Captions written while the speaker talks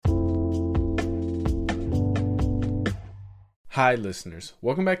Hi, listeners.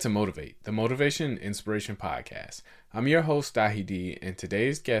 Welcome back to Motivate, the Motivation and Inspiration Podcast. I'm your host, Dahi D, and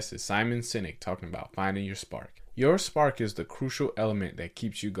today's guest is Simon Sinek talking about finding your spark. Your spark is the crucial element that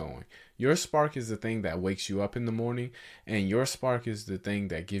keeps you going. Your spark is the thing that wakes you up in the morning, and your spark is the thing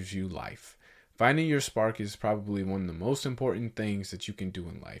that gives you life. Finding your spark is probably one of the most important things that you can do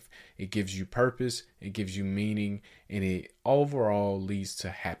in life. It gives you purpose, it gives you meaning, and it overall leads to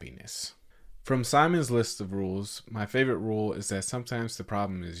happiness. From Simon's list of rules, my favorite rule is that sometimes the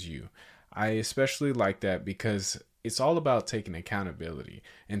problem is you. I especially like that because it's all about taking accountability,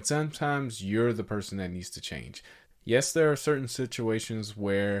 and sometimes you're the person that needs to change. Yes, there are certain situations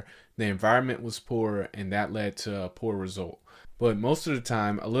where the environment was poor and that led to a poor result, but most of the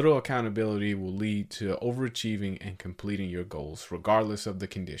time, a little accountability will lead to overachieving and completing your goals, regardless of the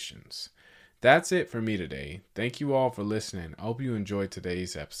conditions. That's it for me today. Thank you all for listening. I hope you enjoyed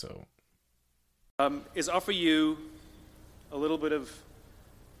today's episode. Is offer you a little bit of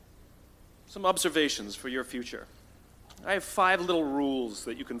some observations for your future. I have 5 little rules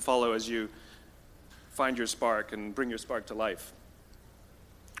that you can follow as you find your spark and bring your spark to life.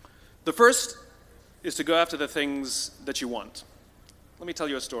 The first is to go after the things that you want. Let me tell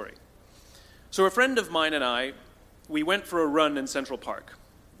you a story. So a friend of mine and I, we went for a run in Central Park.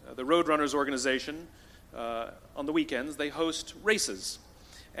 The Roadrunners organization, on the weekends, they host races.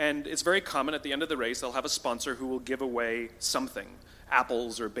 And it's very common at the end of the race, they'll have a sponsor who will give away something,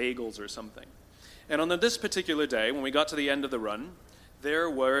 apples or bagels or something. And on this particular day, when we got to the end of the run, there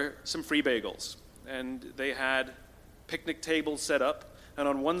were some free bagels. And they had picnic tables set up, and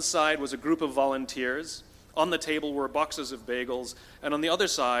on one side was a group of volunteers. On the table were boxes of bagels, and on the other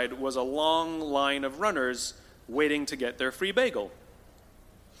side was a long line of runners waiting to get their free bagel.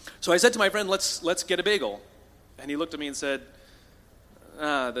 So I said to my friend, let's get a bagel. And he looked at me and said,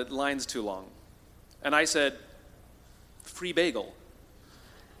 the line's too long. And I said, free bagel.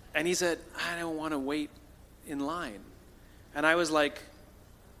 And he said, I don't want to wait in line. And I was like,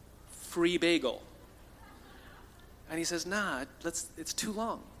 free bagel. And he says, it's too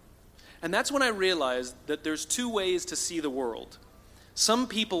long. And that's when I realized that there's 2 ways to see the world. Some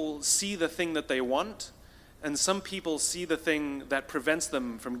people see the thing that they want, and some people see the thing that prevents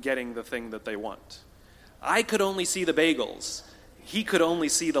them from getting the thing that they want. I could only see the bagels. He could only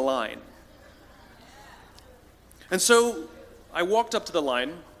see the line. And so I walked up to the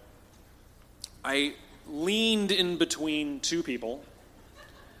line. I leaned in between 2 people,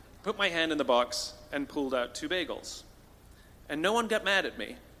 put my hand in the box, and pulled out 2 bagels. And no one got mad at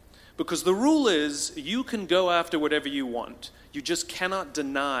me, because the rule is you can go after whatever you want. You just cannot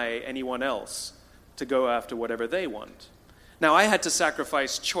deny anyone else to go after whatever they want. Now, I had to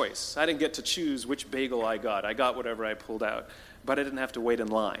sacrifice choice. I didn't get to choose which bagel I got. I got whatever I pulled out, but I didn't have to wait in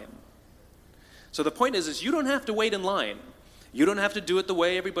line. So the point is you don't have to wait in line. You don't have to do it the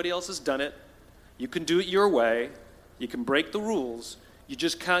way everybody else has done it. You can do it your way. You can break the rules. You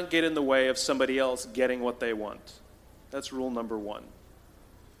just can't get in the way of somebody else getting what they want. That's rule number 1.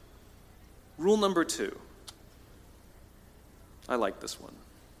 Rule number 2. I like this one.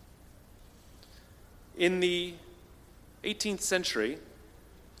 In the 18th century,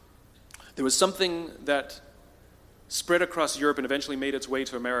 there was something that spread across Europe and eventually made its way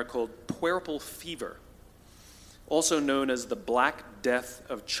to America called puerperal fever, also known as the Black Death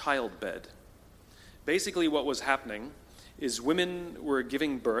of childbed. Basically what was happening is women were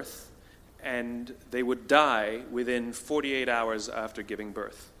giving birth and they would die within 48 hours after giving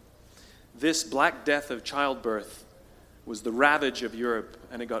birth. This Black Death of childbirth was the ravage of Europe,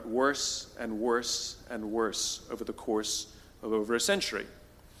 and it got worse and worse and worse over the course of over a century.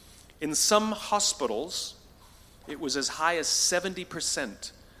 In some hospitals, it was as high as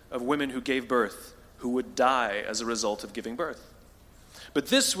 70% of women who gave birth who would die as a result of giving birth. But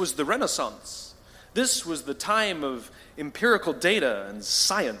this was the Renaissance. This was the time of empirical data and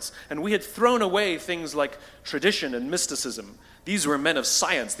science, and we had thrown away things like tradition and mysticism. These were men of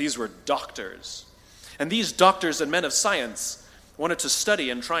science. These were doctors. And these doctors and men of science wanted to study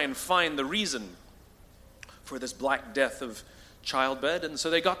and try and find the reason for this Black Death of childbed, and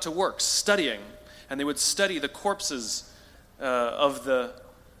so they got to work studying, and they would study the corpses of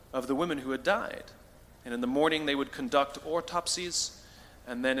the women who had died. And in the morning they would conduct autopsies,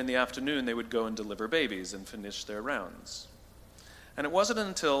 and then in the afternoon they would go and deliver babies and finish their rounds. And it wasn't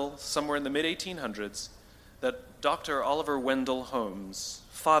until somewhere in the mid-1800s that Dr. Oliver Wendell Holmes,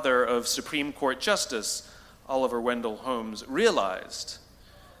 father of Supreme Court Justice Oliver Wendell Holmes, realized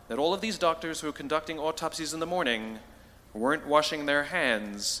that all of these doctors who were conducting autopsies in the morning weren't washing their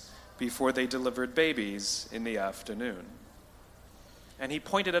hands before they delivered babies in the afternoon. And he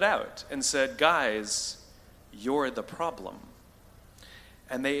pointed it out and said, guys, you're the problem.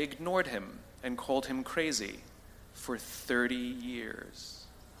 And they ignored him and called him crazy for 30 years.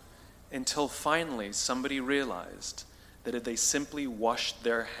 Until finally somebody realized that if they simply washed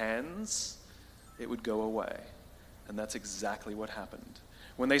their hands, it would go away. And that's exactly what happened.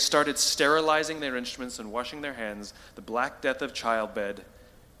 When they started sterilizing their instruments and washing their hands, the Black Death of childbed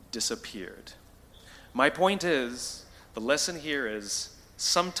disappeared. My point is, the lesson here is,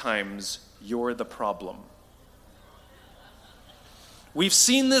 sometimes you're the problem. We've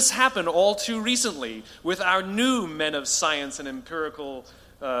seen this happen all too recently with our new men of science and empirical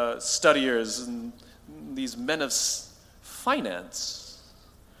studiers and these men of finance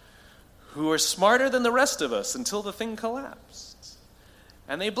who are smarter than the rest of us until the thing collapsed.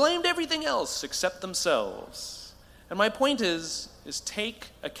 And they blamed everything else except themselves. And my point is take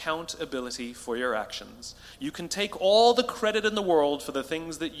accountability for your actions. You can take all the credit in the world for the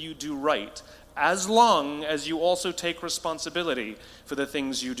things that you do right, as long as you also take responsibility for the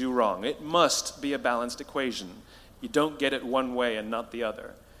things you do wrong. It must be a balanced equation. You don't get it one way and not the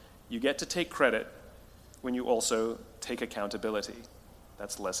other. You get to take credit when you also take accountability.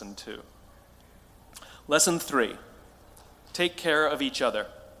 That's lesson 2. Lesson 3, take care of each other.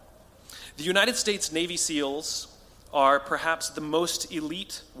 The United States Navy SEALs are perhaps the most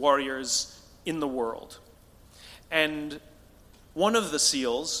elite warriors in the world. And one of the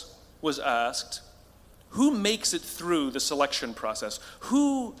SEALs was asked, who makes it through the selection process?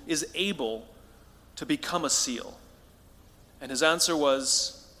 Who is able to become a SEAL? And his answer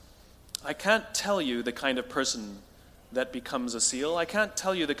was, I can't tell you the kind of person that becomes a SEAL. I can't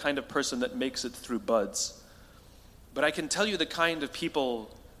tell you the kind of person that makes it through BUD/S. But I can tell you the kind of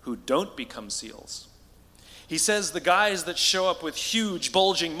people who don't become SEALs. He says the guys that show up with huge,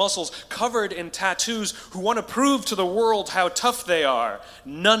 bulging muscles covered in tattoos who want to prove to the world how tough they are,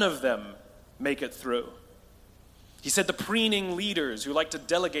 none of them make it through. He said the preening leaders who like to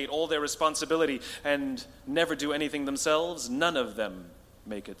delegate all their responsibility and never do anything themselves, none of them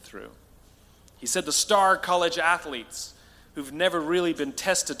make it through. He said the star college athletes who've never really been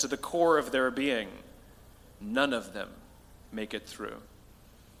tested to the core of their being, none of them make it through.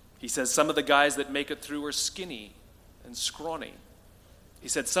 He says some of the guys that make it through are skinny and scrawny. He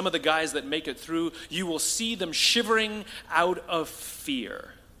said some of the guys that make it through, you will see them shivering out of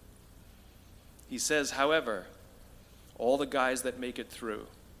fear. He says, however, all the guys that make it through,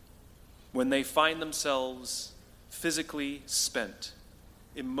 when they find themselves physically spent,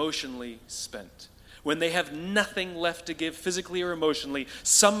 emotionally spent, when they have nothing left to give physically or emotionally,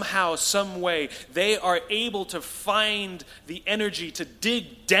 somehow, some way, they are able to find the energy to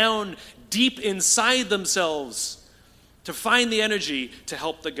dig down deep inside themselves, to find the energy to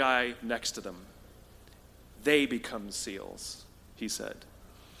help the guy next to them. They become SEALs, he said.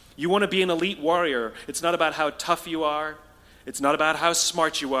 You want to be an elite warrior. It's not about how tough you are. It's not about how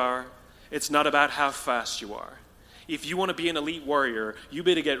smart you are. It's not about how fast you are. If you want to be an elite warrior, you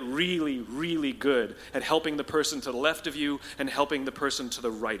better get really, really good at helping the person to the left of you and helping the person to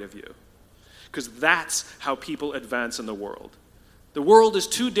the right of you. Because that's how people advance in the world. The world is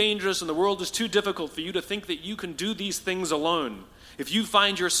too dangerous and the world is too difficult for you to think that you can do these things alone. If you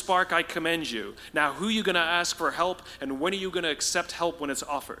find your spark, I commend you. Now, who are you going to ask for help, and when are you going to accept help when it's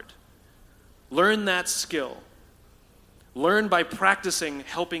offered? Learn that skill. Learn by practicing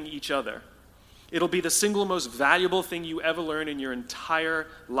helping each other. It'll be the single most valuable thing you ever learn in your entire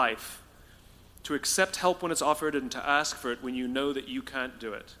life. To accept help when it's offered and to ask for it when you know that you can't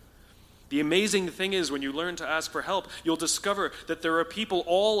do it. The amazing thing is when you learn to ask for help, you'll discover that there are people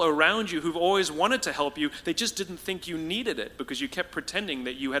all around you who've always wanted to help you. They just didn't think you needed it because you kept pretending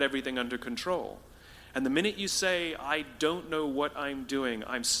that you had everything under control. And the minute you say, I don't know what I'm doing,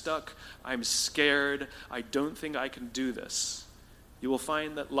 I'm stuck, I'm scared, I don't think I can do this, you will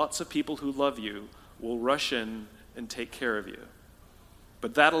find that lots of people who love you will rush in and take care of you.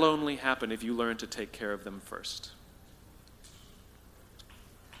 But that'll only happen if you learn to take care of them first.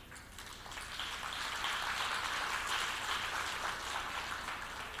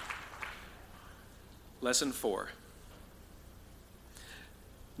 Lesson 4.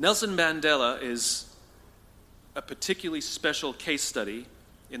 Nelson Mandela is a particularly special case study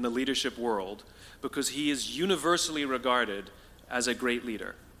in the leadership world because he is universally regarded as a great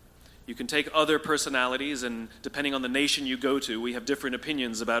leader. You can take other personalities, and depending on the nation you go to, we have different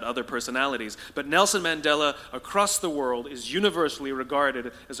opinions about other personalities. But Nelson Mandela, across the world, is universally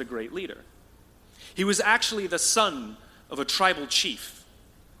regarded as a great leader. He was actually the son of a tribal chief.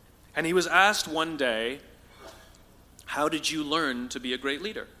 And he was asked one day, how did you learn to be a great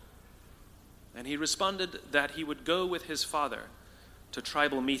leader? And he responded that he would go with his father to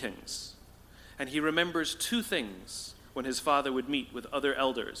tribal meetings. And he remembers 2 things when his father would meet with other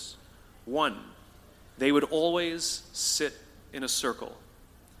elders. One, they would always sit in a circle.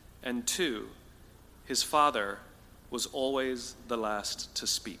 And two, his father was always the last to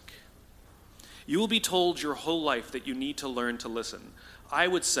speak. You will be told your whole life that you need to learn to listen. I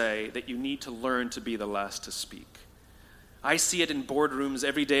would say that you need to learn to be the last to speak. I see it in boardrooms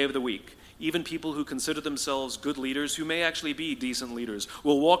every day of the week. Even people who consider themselves good leaders, who may actually be decent leaders,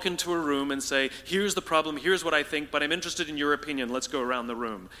 will walk into a room and say, here's the problem, here's what I think, but I'm interested in your opinion, let's go around the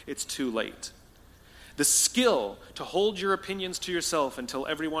room. It's too late. The skill to hold your opinions to yourself until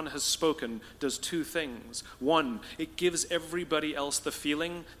everyone has spoken does two things. One, it gives everybody else the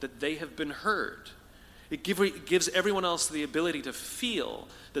feeling that they have been heard. It gives everyone else the ability to feel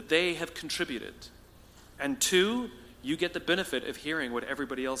that they have contributed. And two, you get the benefit of hearing what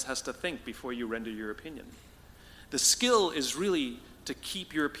everybody else has to think before you render your opinion. The skill is really to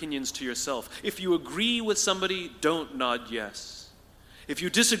keep your opinions to yourself. If you agree with somebody, don't nod yes. If you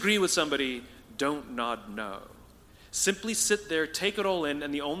disagree with somebody, don't nod no. Simply sit there, take it all in,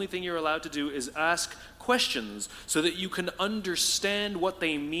 and the only thing you're allowed to do is ask questions so that you can understand what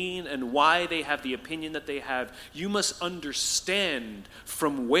they mean and why they have the opinion that they have. You must understand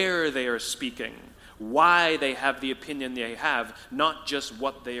from where they are speaking, why they have the opinion they have, not just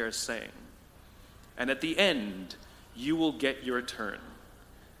what they are saying. And at the end, you will get your turn.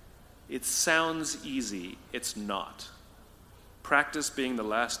 It sounds easy. It's not. Practice being the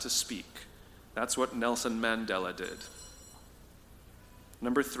last to speak. That's what Nelson Mandela did.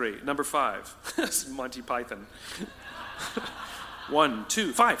 Number 5. This is Monty Python. 1,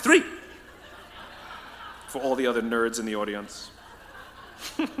 2, 5, 3. For all the other nerds in the audience.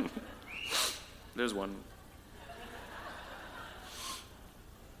 There's one.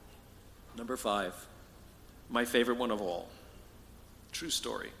 Number 5. My favorite one of all. True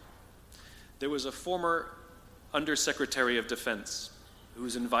story. There was a former Undersecretary of Defense who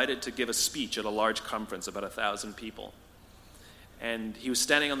was invited to give a speech at a large conference, about 1,000 people. And he was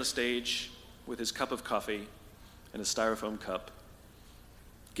standing on the stage with his cup of coffee and a styrofoam cup,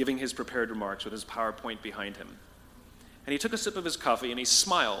 giving his prepared remarks with his PowerPoint behind him. And he took a sip of his coffee and he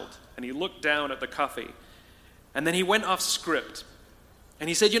smiled and he looked down at the coffee. And then he went off script. And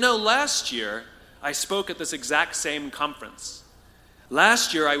he said, last year I spoke at this exact same conference.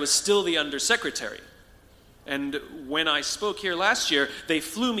 Last year I was still the undersecretary. And when I spoke here last year, they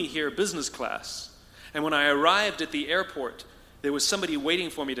flew me here business class. And when I arrived at the airport, there was somebody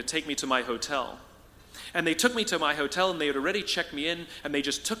waiting for me to take me to my hotel. And they took me to my hotel and they had already checked me in and they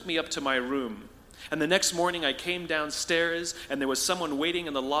just took me up to my room. And the next morning I came downstairs and there was someone waiting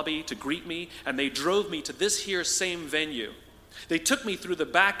in the lobby to greet me and they drove me to this here same venue. They took me through the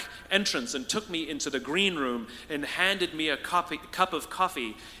back entrance and took me into the green room and handed me a cup of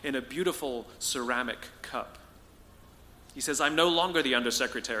coffee in a beautiful ceramic cup. He says, I'm no longer the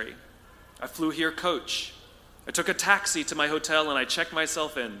undersecretary. I flew here coach. I took a taxi to my hotel and I checked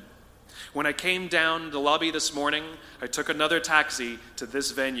myself in. When I came down the lobby this morning, I took another taxi to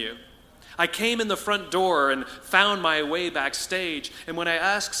this venue. I came in the front door and found my way backstage, and when I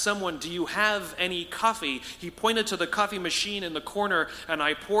asked someone, do you have any coffee? He pointed to the coffee machine in the corner, and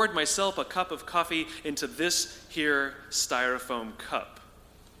I poured myself a cup of coffee into this here styrofoam cup.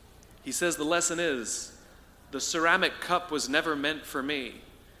 He says the lesson is, the ceramic cup was never meant for me.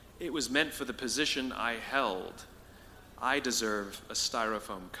 It was meant for the position I held. I deserve a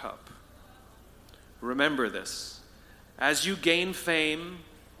styrofoam cup. Remember this. As you gain fame,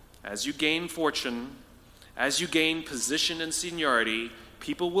 as you gain fortune, as you gain position and seniority,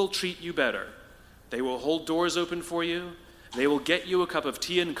 people will treat you better. They will hold doors open for you. They will get you a cup of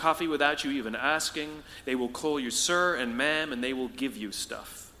tea and coffee without you even asking. They will call you sir and ma'am, and they will give you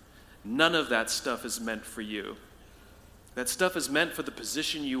stuff. None of that stuff is meant for you. That stuff is meant for the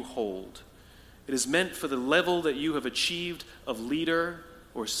position you hold. It is meant for the level that you have achieved of leader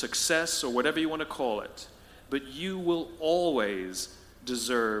or success or whatever you want to call it. But you will always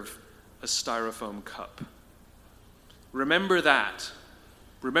deserve a styrofoam cup. Remember that.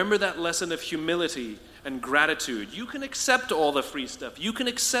 Remember that lesson of humility and gratitude. You can accept all the free stuff. You can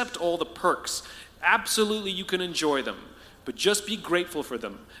accept all the perks. Absolutely, you can enjoy them. But just be grateful for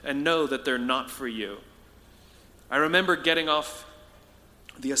them and know that they're not for you. I remember getting off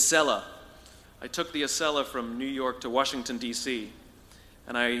the Acela. I took the Acela from New York to Washington, D.C.,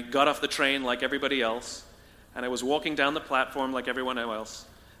 and I got off the train like everybody else, and I was walking down the platform like everyone else,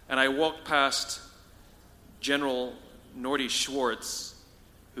 and I walked past General Norty Schwartz,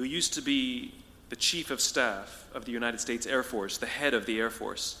 who used to be the Chief of Staff of the United States Air Force, the head of the Air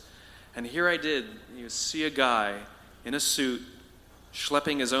Force. And here I did, you see a guy in a suit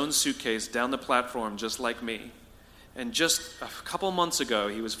schlepping his own suitcase down the platform just like me. And just a couple months ago,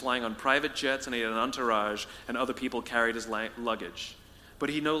 he was flying on private jets and he had an entourage, and other people carried his luggage. But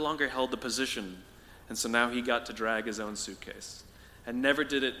he no longer held the position, and so now he got to drag his own suitcase. And never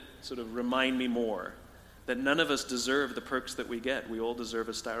did it sort of remind me more that none of us deserve the perks that we get. We all deserve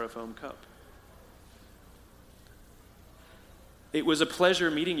a styrofoam cup. It was a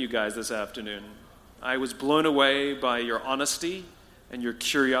pleasure meeting you guys this afternoon. I was blown away by your honesty and your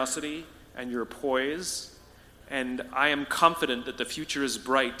curiosity and your poise. And I am confident that the future is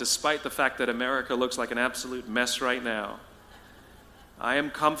bright, despite the fact that America looks like an absolute mess right now. I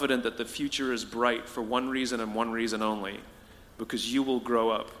am confident that the future is bright for one reason and one reason only, because you will grow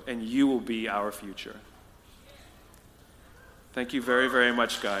up and you will be our future. Thank you very, very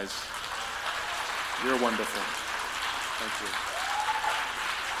much, guys. You're wonderful. Thank you.